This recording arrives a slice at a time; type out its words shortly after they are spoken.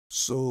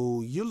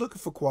So you're looking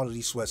for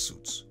quality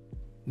sweatsuits?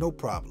 No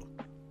problem.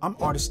 I'm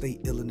Artis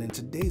Stayillin, and in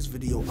today's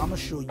video, I'm gonna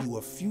show you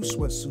a few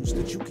sweatsuits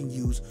that you can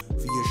use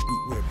for your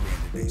streetwear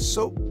brand today.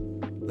 So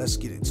let's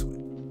get into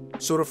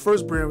it. So the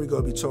first brand we're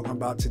going to be talking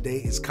about today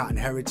is Cotton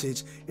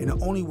Heritage, and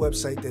the only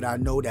website that I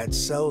know that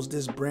sells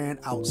this brand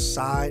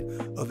outside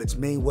of its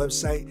main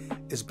website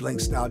is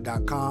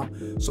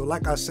blankstyle.com. So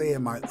like I say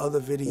in my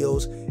other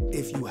videos,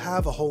 if you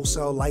have a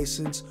wholesale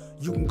license,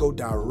 you can go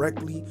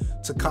directly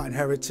to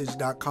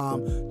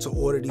cottonheritage.com to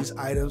order these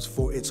items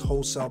for its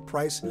wholesale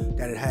price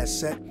that it has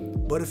set.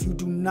 But if you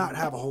do not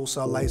have a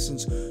wholesale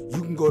license,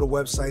 you can go to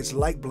websites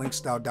like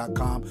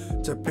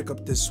blankstyle.com to pick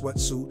up this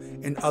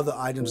sweatsuit and other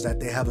items that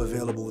they have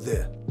available there.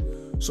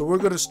 So we're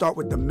going to start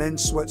with the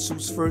men's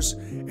sweatsuits first,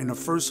 and the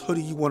first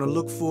hoodie you want to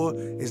look for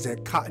is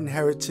that Cotton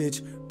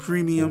Heritage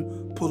Premium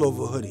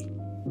Pullover Hoodie.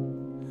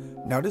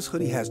 Now this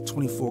hoodie has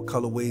 24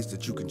 colorways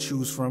that you can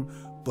choose from,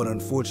 but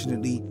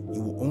unfortunately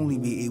you will only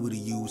be able to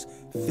use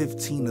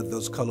 15 of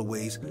those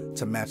colorways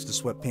to match the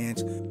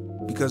sweatpants,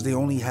 because they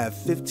only have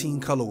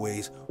 15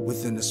 colorways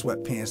within the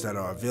sweatpants that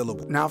are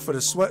available. Now for the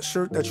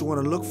sweatshirt that you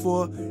want to look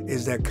for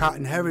is that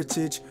Cotton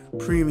Heritage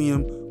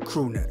Premium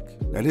Crew Neck.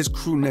 Now this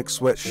crew neck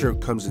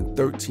sweatshirt comes in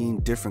 13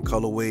 different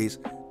colorways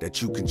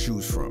that you can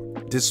choose from.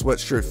 This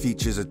sweatshirt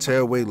features a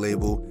tearaway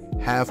label,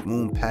 half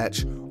moon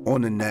patch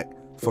on the neck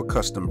for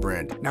custom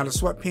branding. Now the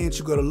sweatpants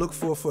you're gonna look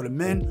for the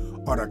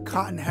men are the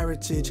Cotton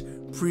Heritage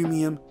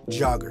Premium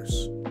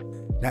Joggers.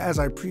 Now as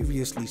I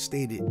previously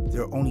stated,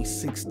 there are only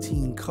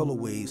 16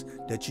 colorways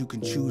that you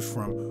can choose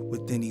from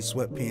within these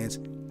sweatpants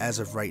as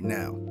of right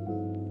now.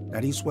 Now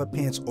these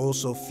sweatpants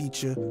also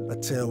feature a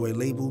tearaway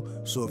label,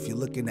 so if you're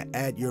looking to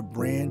add your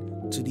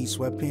brand to these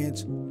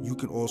sweatpants, you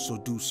can also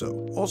do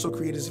so. Also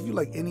creators, if you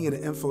like any of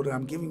the info that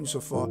I'm giving you so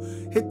far,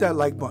 hit that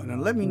like button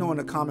and let me know in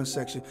the comment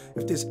section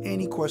if there's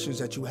any questions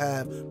that you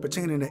have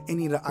pertaining to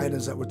any of the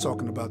items that we're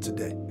talking about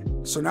today.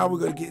 So now we're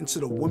going to get into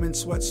the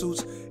women's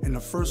sweatsuits, and the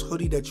first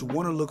hoodie that you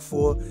want to look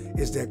for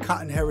is their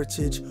Cotton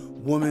Heritage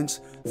Women's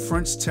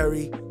French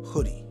Terry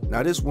Hoodie.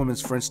 Now this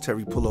women's French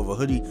Terry pullover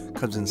hoodie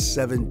comes in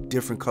 7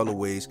 different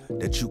colorways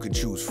that you can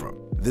choose from.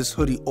 This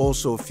hoodie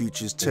also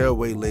features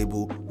tearaway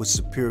label with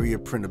superior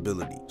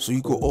printability, so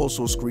you can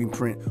also screen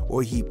print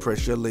or heat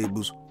press your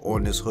labels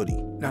on this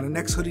hoodie. Now the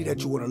next hoodie that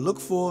you want to look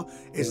for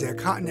is their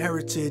Cotton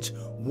Heritage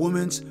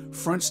Women's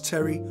French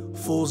Terry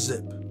Full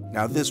Zip.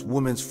 Now this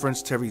women's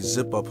French Terry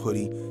zip up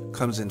hoodie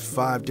comes in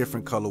 5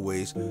 different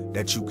colorways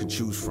that you can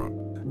choose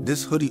from.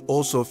 This hoodie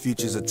also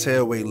features a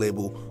tearaway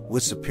label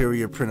with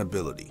superior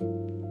printability.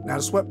 Now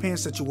the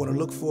sweatpants that you want to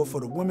look for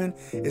the women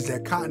is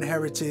that Cotton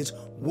Heritage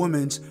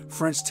Women's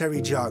French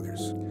Terry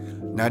Joggers.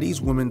 Now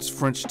these women's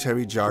French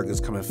Terry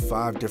Joggers come in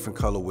 5 different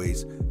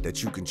colorways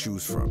that you can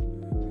choose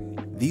from.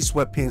 These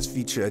sweatpants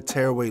feature a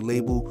tearaway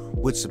label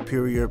with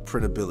superior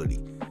printability,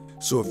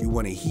 so if you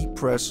want to heat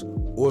press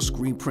or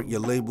screen print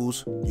your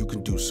labels, you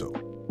can do so.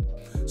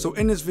 So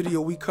in this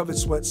video, we covered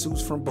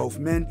sweatsuits from both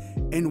men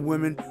and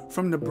women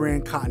from the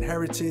brand Cotton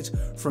Heritage,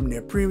 from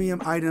their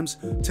premium items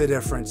to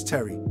their French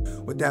Terry.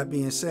 With that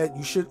being said,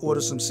 you should order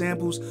some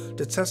samples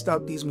to test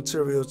out these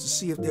materials to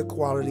see if their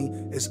quality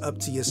is up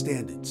to your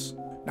standards.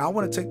 Now I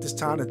want to take this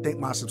time to thank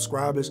my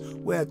subscribers.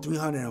 We're at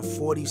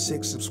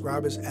 346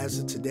 subscribers as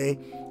of today.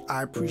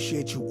 I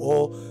appreciate you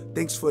all.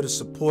 Thanks for the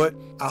support.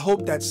 I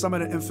hope that some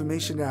of the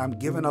information that I'm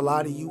giving a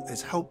lot of you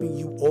is helping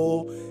you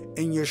all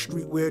in your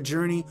streetwear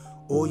journey,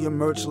 or your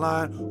merch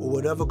line, or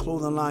whatever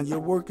clothing line you're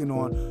working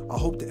on. I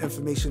hope the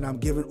information I'm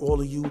giving all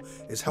of you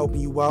is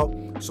helping you out.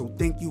 So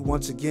thank you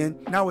once again.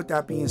 Now with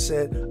that being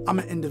said, I'm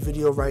gonna end the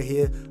video right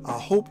here. I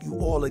hope you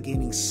all are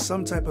gaining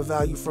some type of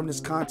value from this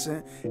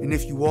content. And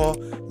if you are,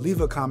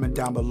 leave a comment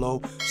down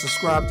below.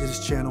 Subscribe to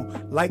this channel,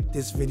 like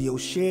this video,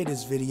 share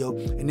this video.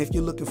 And if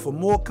you're looking for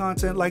more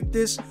content like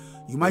this,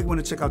 you might want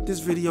to check out this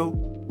video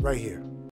right here.